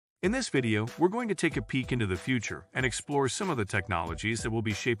In this video, we're going to take a peek into the future and explore some of the technologies that will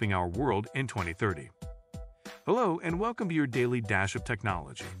be shaping our world in 2030. Hello, and welcome to your daily dash of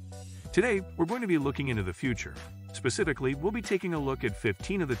technology. Today, we're going to be looking into the future. Specifically, we'll be taking a look at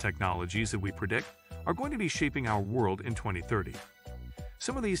 15 of the technologies that we predict are going to be shaping our world in 2030.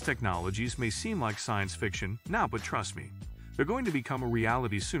 Some of these technologies may seem like science fiction now, but trust me, they're going to become a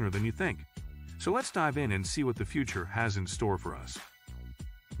reality sooner than you think. So let's dive in and see what the future has in store for us.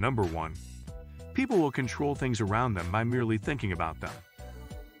 Number 1. People will control things around them by merely thinking about them.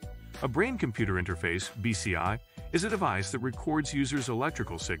 A brain-computer interface, BCI, is a device that records users'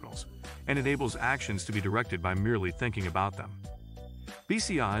 electrical signals and enables actions to be directed by merely thinking about them.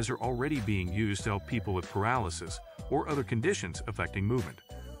 BCIs are already being used to help people with paralysis or other conditions affecting movement.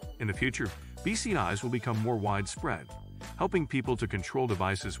 In the future, BCIs will become more widespread, helping people to control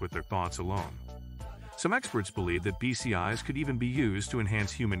devices with their thoughts alone. Some experts believe that BCIs could even be used to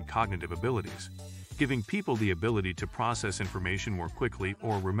enhance human cognitive abilities, giving people the ability to process information more quickly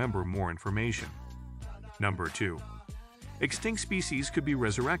or remember more information. Number 2. Extinct species could be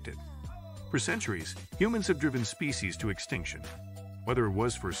resurrected. For centuries, humans have driven species to extinction. Whether it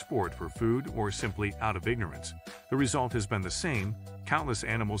was for sport, for food, or simply out of ignorance, the result has been the same: countless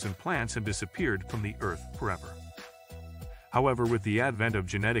animals and plants have disappeared from the earth forever. However, with the advent of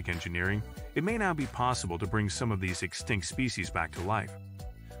genetic engineering, it may now be possible to bring some of these extinct species back to life.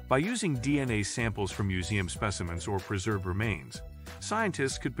 By using DNA samples from museum specimens or preserved remains,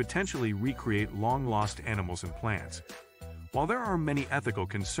 scientists could potentially recreate long-lost animals and plants. While there are many ethical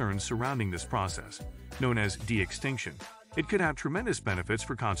concerns surrounding this process, known as de-extinction, it could have tremendous benefits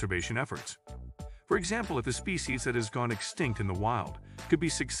for conservation efforts. For example, if a species that has gone extinct in the wild could be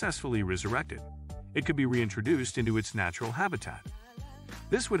successfully resurrected, it could be reintroduced into its natural habitat.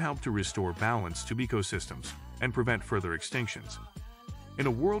 This would help to restore balance to ecosystems and prevent further extinctions. In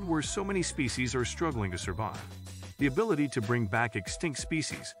a world where so many species are struggling to survive, the ability to bring back extinct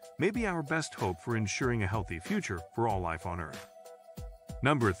species may be our best hope for ensuring a healthy future for all life on Earth.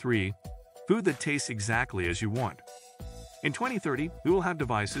 Number 3. Food that tastes exactly as you want. In 2030, we will have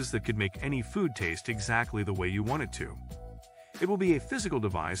devices that could make any food taste exactly the way you want it to. It will be a physical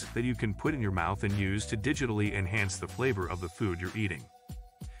device that you can put in your mouth and use to digitally enhance the flavor of the food you're eating.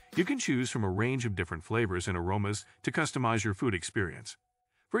 You can choose from a range of different flavors and aromas to customize your food experience.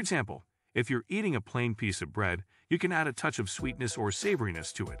 For example, if you're eating a plain piece of bread, you can add a touch of sweetness or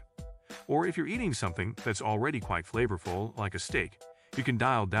savoriness to it. Or if you're eating something that's already quite flavorful, like a steak, you can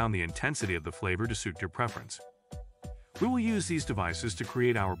dial down the intensity of the flavor to suit your preference. We will use these devices to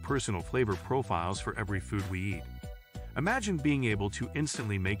create our personal flavor profiles for every food we eat. Imagine being able to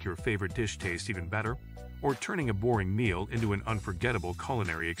instantly make your favorite dish taste even better, or turning a boring meal into an unforgettable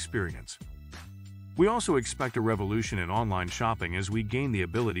culinary experience. We also expect a revolution in online shopping as we gain the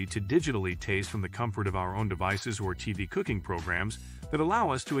ability to digitally taste from the comfort of our own devices or TV cooking programs that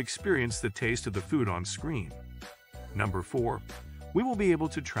allow us to experience the taste of the food on screen. Number 4. We will be able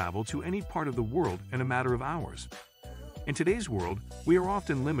to travel to any part of the world in a matter of hours. In today's world, we are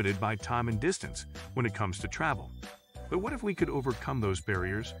often limited by time and distance when it comes to travel. But what if we could overcome those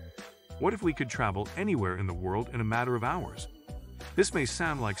barriers? What if we could travel anywhere in the world in a matter of hours? This may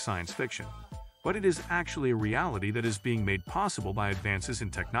sound like science fiction, but it is actually a reality that is being made possible by advances in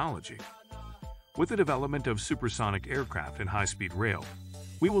technology. With the development of supersonic aircraft and high-speed rail,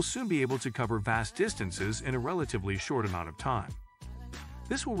 we will soon be able to cover vast distances in a relatively short amount of time.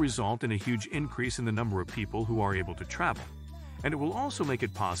 This will result in a huge increase in the number of people who are able to travel, and it will also make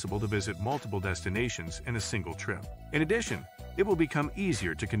it possible to visit multiple destinations in a single trip. In addition, it will become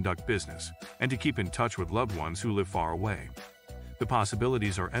easier to conduct business and to keep in touch with loved ones who live far away. The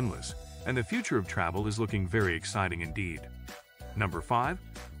possibilities are endless, and the future of travel is looking very exciting indeed. Number 5.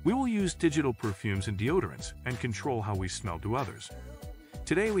 We will use digital perfumes and deodorants and control how we smell to others.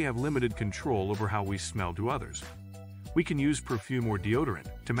 Today we have limited control over how we smell to others. We can use perfume or deodorant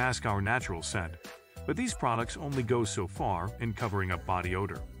to mask our natural scent, but these products only go so far in covering up body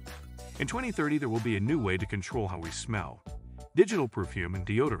odor. In 2030, there will be a new way to control how we smell: digital perfume and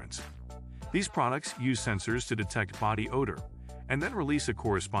deodorants. These products use sensors to detect body odor and then release a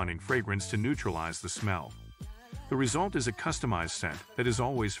corresponding fragrance to neutralize the smell. The result is a customized scent that is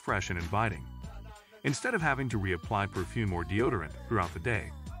always fresh and inviting. Instead of having to reapply perfume or deodorant throughout the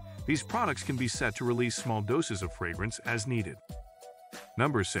day, these products can be set to release small doses of fragrance as needed.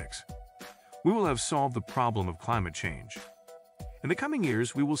 Number 6. We will have solved the problem of climate change. In the coming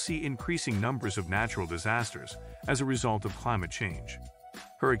years, we will see increasing numbers of natural disasters as a result of climate change.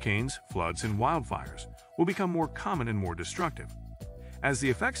 Hurricanes, floods, and wildfires will become more common and more destructive. As the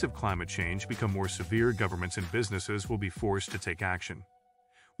effects of climate change become more severe, governments and businesses will be forced to take action.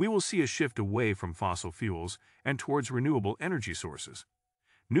 we will see a shift away from fossil fuels and towards renewable energy sources.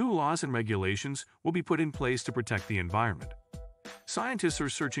 New laws and regulations will be put in place to protect the environment. Scientists are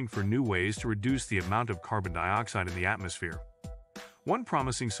searching for new ways to reduce the amount of carbon dioxide in the atmosphere. One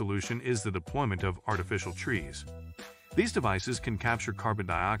promising solution is the deployment of artificial trees. These devices can capture carbon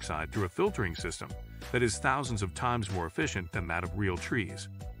dioxide through a filtering system that is thousands of times more efficient than that of real trees.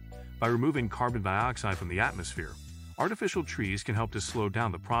 By removing carbon dioxide from the atmosphere, artificial trees can help to slow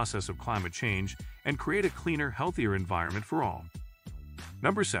down the process of climate change and create a cleaner, healthier environment for all.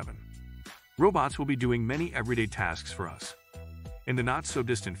 Number 7. Robots will be doing many everyday tasks for us. In the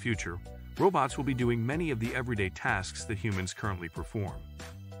not-so-distant future, robots will be doing many of the everyday tasks that humans currently perform.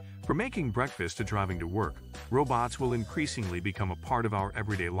 From making breakfast to driving to work, robots will increasingly become a part of our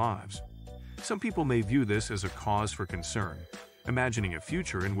everyday lives. Some people may view this as a cause for concern, imagining a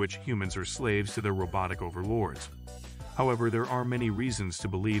future in which humans are slaves to their robotic overlords. However, there are many reasons to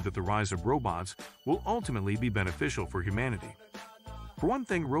believe that the rise of robots will ultimately be beneficial for humanity. For one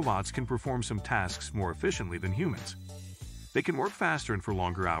thing, robots can perform some tasks more efficiently than humans. They can work faster and for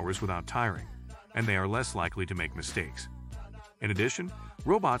longer hours without tiring, and they are less likely to make mistakes. In addition,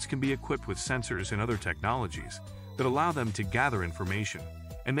 robots can be equipped with sensors and other technologies that allow them to gather information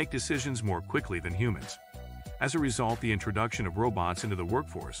and make decisions more quickly than humans. As a result, the introduction of robots into the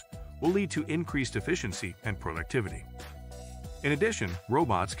workforce will lead to increased efficiency and productivity. In addition,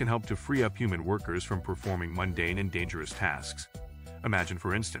 robots can help to free up human workers from performing mundane and dangerous tasks. Imagine,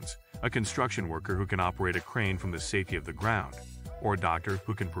 for instance, a construction worker who can operate a crane from the safety of the ground, or a doctor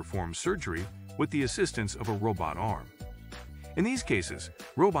who can perform surgery with the assistance of a robot arm. In these cases,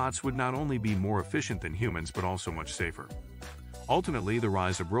 robots would not only be more efficient than humans but also much safer. Ultimately, the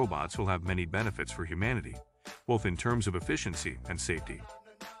rise of robots will have many benefits for humanity, both in terms of efficiency and safety.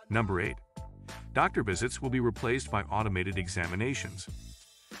 Number 8. Doctor visits will be replaced by automated examinations.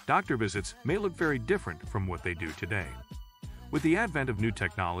 Doctor visits may look very different from what they do today. With the advent of new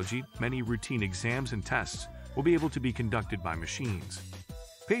technology, many routine exams and tests will be able to be conducted by machines.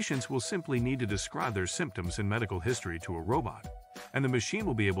 Patients will simply need to describe their symptoms and medical history to a robot, and the machine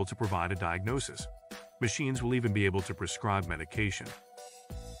will be able to provide a diagnosis. Machines will even be able to prescribe medication.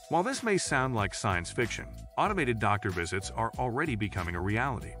 While this may sound like science fiction, automated doctor visits are already becoming a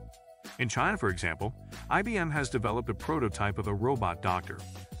reality. In China, for example, IBM has developed a prototype of a robot doctor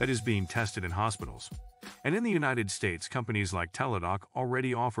that is being tested in hospitals. And in the United States, companies like Teladoc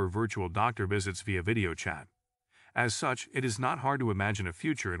already offer virtual doctor visits via video chat. As such, it is not hard to imagine a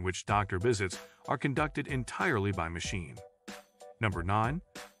future in which doctor visits are conducted entirely by machine. Number 9.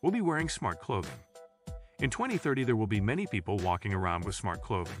 We'll be wearing smart clothing. In 2030, there will be many people walking around with smart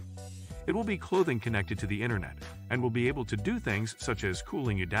clothing. It will be clothing connected to the internet and will be able to do things such as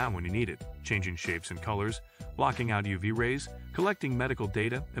cooling you down when you need it, changing shapes and colors, blocking out UV rays, collecting medical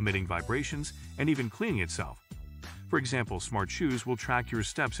data, emitting vibrations, and even cleaning itself. For example, smart shoes will track your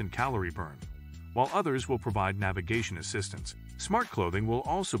steps and calorie burn, while others will provide navigation assistance. Smart clothing will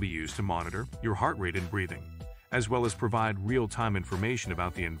also be used to monitor your heart rate and breathing, as well as provide real-time information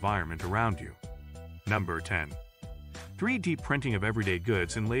about the environment around you. Number 10. 3D printing of everyday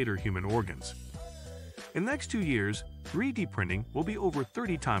goods and later human organs. In the next 2 years, 3D printing will be over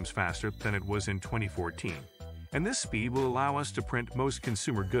 30 times faster than it was in 2014, and this speed will allow us to print most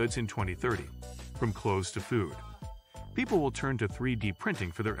consumer goods in 2030, from clothes to food. People will turn to 3D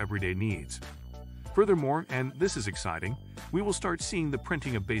printing for their everyday needs. Furthermore, and this is exciting, we will start seeing the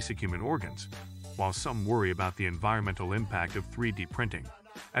printing of basic human organs. While some worry about the environmental impact of 3D printing,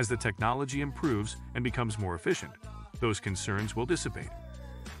 as the technology improves and becomes more efficient, those concerns will dissipate.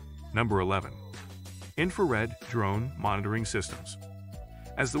 Number 11. Infrared drone monitoring systems.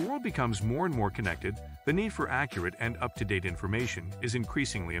 As the world becomes more and more connected, the need for accurate and up-to-date information is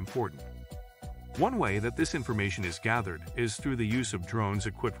increasingly important. One way that this information is gathered is through the use of drones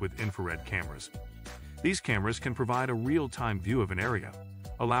equipped with infrared cameras. These cameras can provide a real-time view of an area,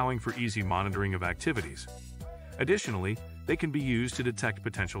 allowing for easy monitoring of activities. Additionally, they can be used to detect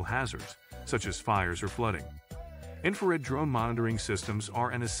potential hazards, such as fires or flooding. Infrared drone monitoring systems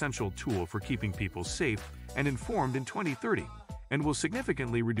are an essential tool for keeping people safe and informed in 2030 and will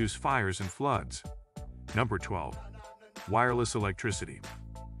significantly reduce fires and floods. Number 12. Wireless electricity.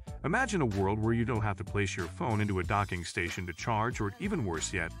 Imagine a world where you don't have to place your phone into a docking station to charge, or even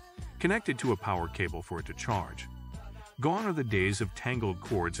worse yet, connected to a power cable for it to charge. Gone are the days of tangled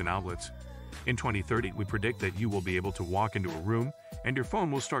cords and outlets. In 2030, we predict that you will be able to walk into a room and your phone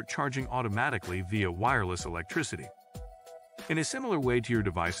will start charging automatically via wireless electricity. In a similar way to your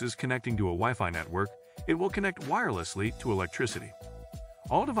devices connecting to a Wi-Fi network, it will connect wirelessly to electricity.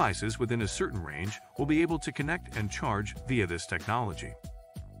 All devices within a certain range will be able to connect and charge via this technology.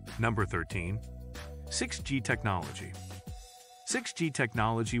 Number 13. 6G technology. 6G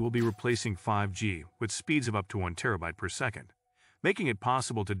technology will be replacing 5G with speeds of up to 1 terabyte per second, making it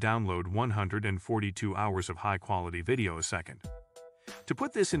possible to download 142 hours of high-quality video a second. To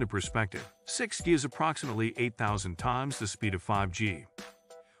put this into perspective, 6G is approximately 8,000 times the speed of 5G.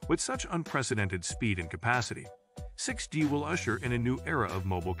 With such unprecedented speed and capacity, 6G will usher in a new era of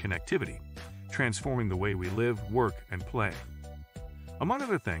mobile connectivity, transforming the way we live, work, and play. Among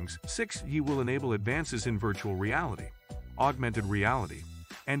other things, 6G will enable advances in virtual reality, augmented reality,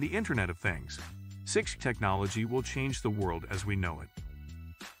 and the Internet of Things. 6G technology will change the world as we know it.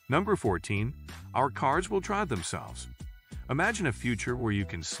 Number 14. Our cars will drive themselves. Imagine a future where you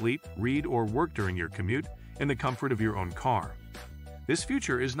can sleep, read, or work during your commute in the comfort of your own car. This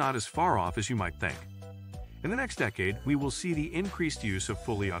future is not as far off as you might think. In the next decade, we will see the increased use of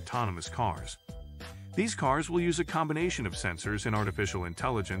fully autonomous cars. These cars will use a combination of sensors and artificial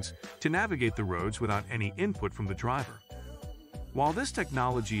intelligence to navigate the roads without any input from the driver. While this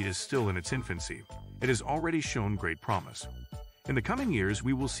technology is still in its infancy, it has already shown great promise. In the coming years,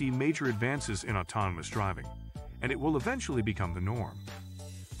 we will see major advances in autonomous driving, and it will eventually become the norm.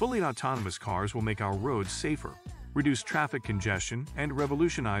 Fully autonomous cars will make our roads safer, reduce traffic congestion, and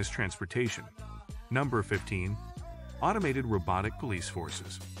revolutionize transportation. Number 15. Automated robotic police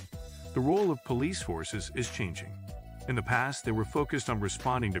forces. The role of police forces is changing. In the past, they were focused on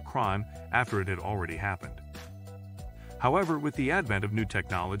responding to crime after it had already happened. However, with the advent of new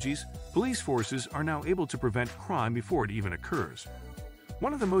technologies, police forces are now able to prevent crime before it even occurs.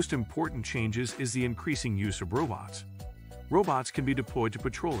 One of the most important changes is the increasing use of robots. Robots can be deployed to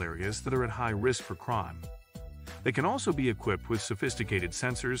patrol areas that are at high risk for crime. They can also be equipped with sophisticated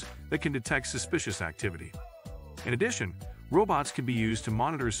sensors that can detect suspicious activity. In addition, robots can be used to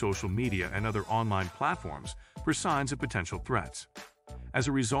monitor social media and other online platforms for signs of potential threats. As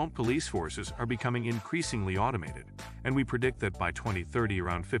a result, police forces are becoming increasingly automated, and we predict that by 2030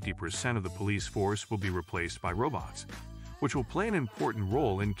 around 50% of the police force will be replaced by robots, which will play an important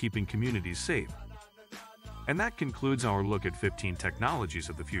role in keeping communities safe. And that concludes our look at 15 technologies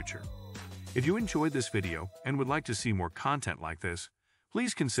of the future. If you enjoyed this video and would like to see more content like this,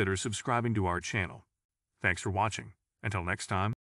 please consider subscribing to our channel. Thanks for watching. Until next time.